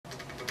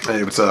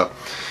Hey, what's up?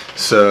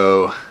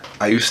 So,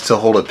 I used to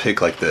hold a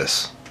pick like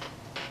this.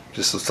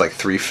 Just with like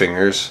 3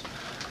 fingers.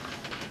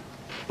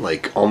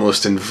 Like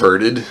almost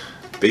inverted,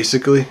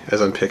 basically, as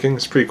I'm picking.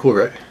 It's pretty cool,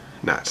 right?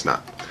 Nah, it's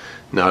not.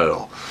 Not at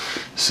all.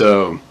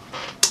 So,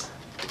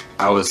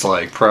 I was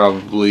like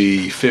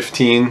probably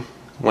 15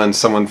 when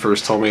someone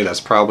first told me that's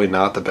probably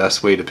not the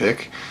best way to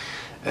pick.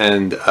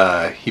 And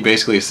he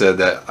basically said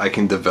that I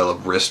can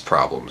develop wrist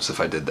problems if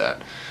I did that.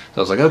 So I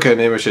was like, okay,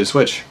 maybe I should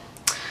switch.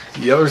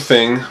 The other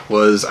thing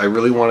was I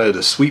really wanted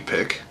a sweep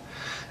pick,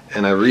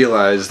 and I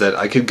realized that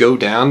I could go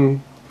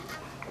down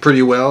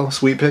pretty well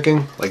sweep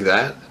picking like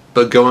that,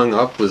 but going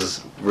up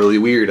was really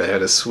weird. I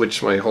had to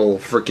switch my whole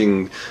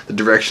the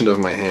direction of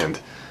my hand.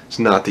 It's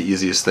not the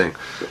easiest thing.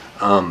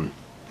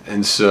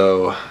 And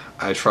so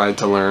I tried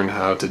to learn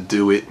how to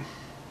do it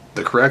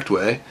the correct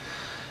way,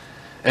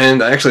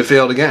 and I actually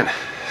failed again.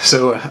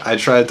 So I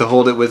tried to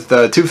hold it with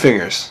 2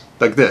 fingers,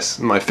 like this,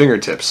 my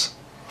fingertips.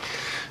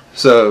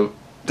 So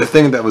the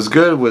thing that was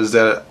good was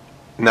that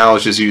now I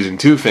was just using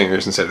 2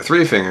 fingers instead of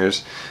 3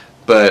 fingers,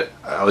 but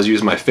I was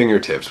using my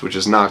fingertips, which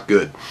is not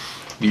good.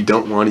 You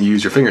don't want to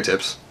use your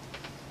fingertips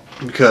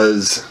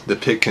because the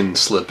pick can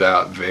slip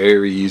out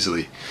very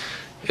easily.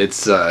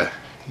 It's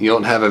you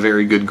don't have a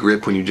very good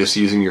grip when you're just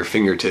using your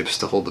fingertips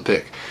to hold the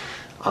pick.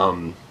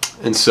 And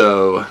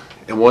so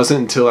it wasn't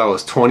until I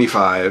was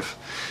 25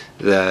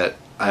 that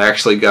I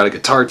actually got a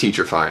guitar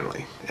teacher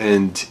finally,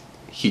 and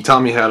he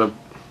taught me how to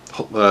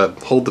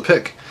hold the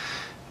pick.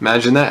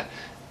 Imagine that.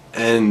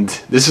 And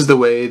this is the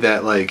way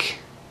that like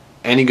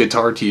any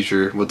guitar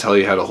teacher will tell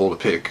you how to hold a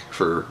pick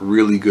for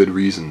really good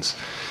reasons.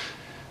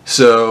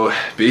 So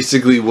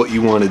basically what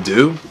you want to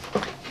do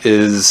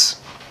is,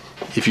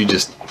 if you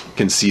just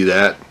can see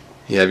that,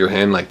 you have your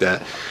hand like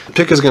that, the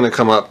pick is going to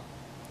come up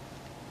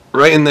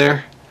right in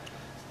there,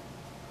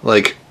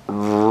 like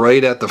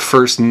right at the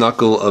first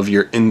knuckle of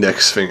your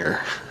index finger.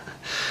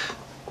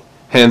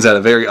 Hand's at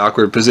a very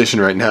awkward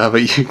position right now,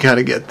 but you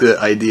gotta get the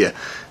idea.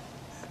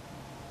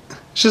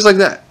 It's just like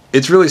that.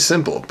 It's really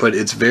simple, but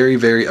it's very,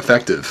 very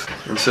effective.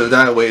 And so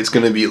that way it's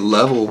going to be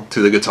level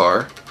to the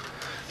guitar,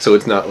 so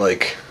it's not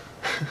like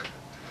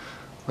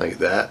like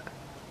that.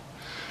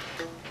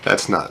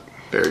 That's not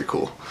very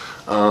cool.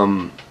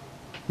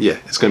 Yeah,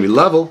 it's going to be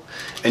level,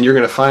 and you're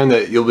going to find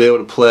that you'll be able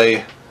to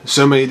play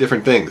so many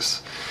different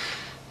things.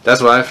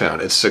 That's what I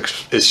found. It's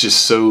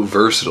just so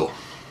versatile.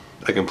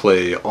 I can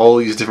play all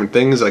these different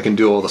things. I can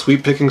do all the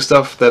sweep picking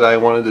stuff that I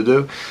wanted to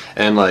do,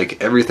 and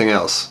like everything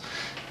else.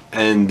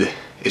 And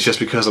it's just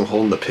because I'm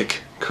holding the pick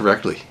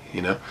correctly,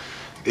 you know?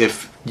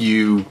 If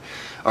you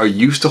are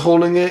used to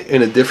holding it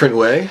in a different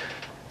way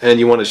and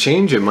you want to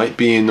change, it might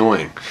be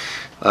annoying.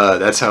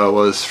 That's how it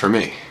was for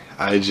me.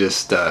 I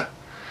just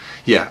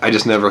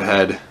never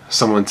had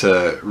someone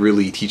to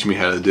really teach me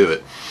how to do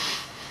it.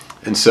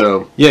 And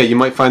so, yeah, you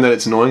might find that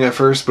it's annoying at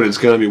first, but it's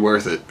going to be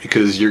worth it,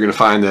 because you're going to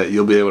find that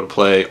you'll be able to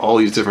play all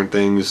these different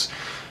things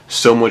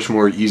so much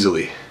more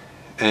easily,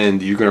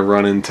 and you're going to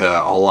run into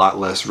a lot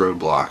less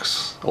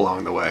roadblocks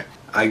along the way.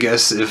 I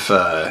guess if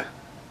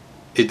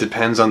it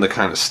depends on the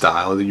kind of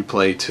style that you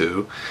play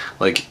too.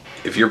 Like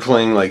if you're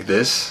playing like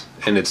this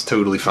and it's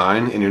totally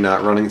fine and you're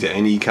not running into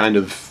any kind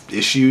of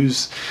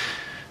issues,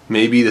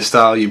 maybe the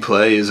style you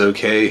play is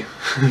okay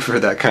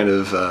for that kind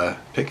of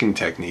picking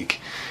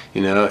technique.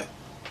 You know,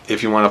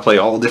 if you want to play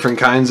all different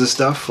kinds of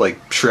stuff,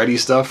 like shreddy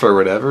stuff or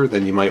whatever,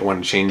 then you might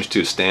want to change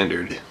to a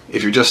standard.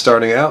 If you're just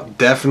starting out,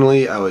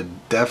 I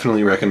would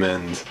definitely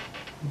recommend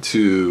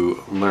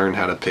to learn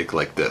how to pick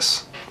like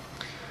this.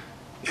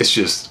 It's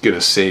just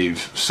gonna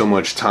save so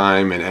much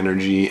time and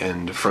energy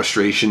and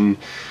frustration.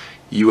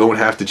 You won't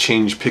have to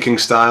change picking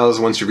styles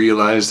once you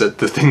realize that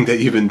the thing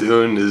that you've been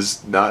doing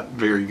is not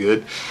very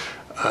good.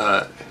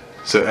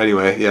 So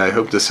anyway, yeah, I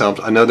hope this helped.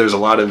 I know there's a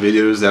lot of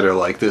videos that are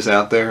like this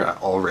out there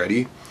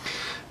already,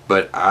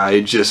 but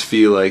I just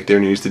feel like there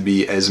needs to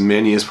be as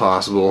many as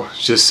possible,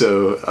 just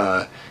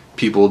so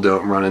people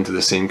don't run into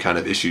the same kind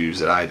of issues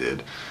that I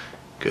did,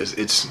 because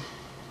it's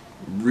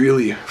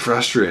really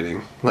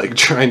frustrating, like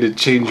trying to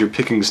change your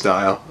picking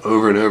style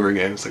over and over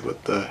again. It's like,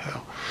 what the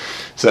hell?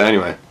 So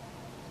anyway,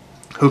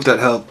 hope that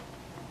helped.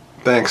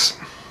 Thanks.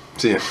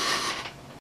 See ya.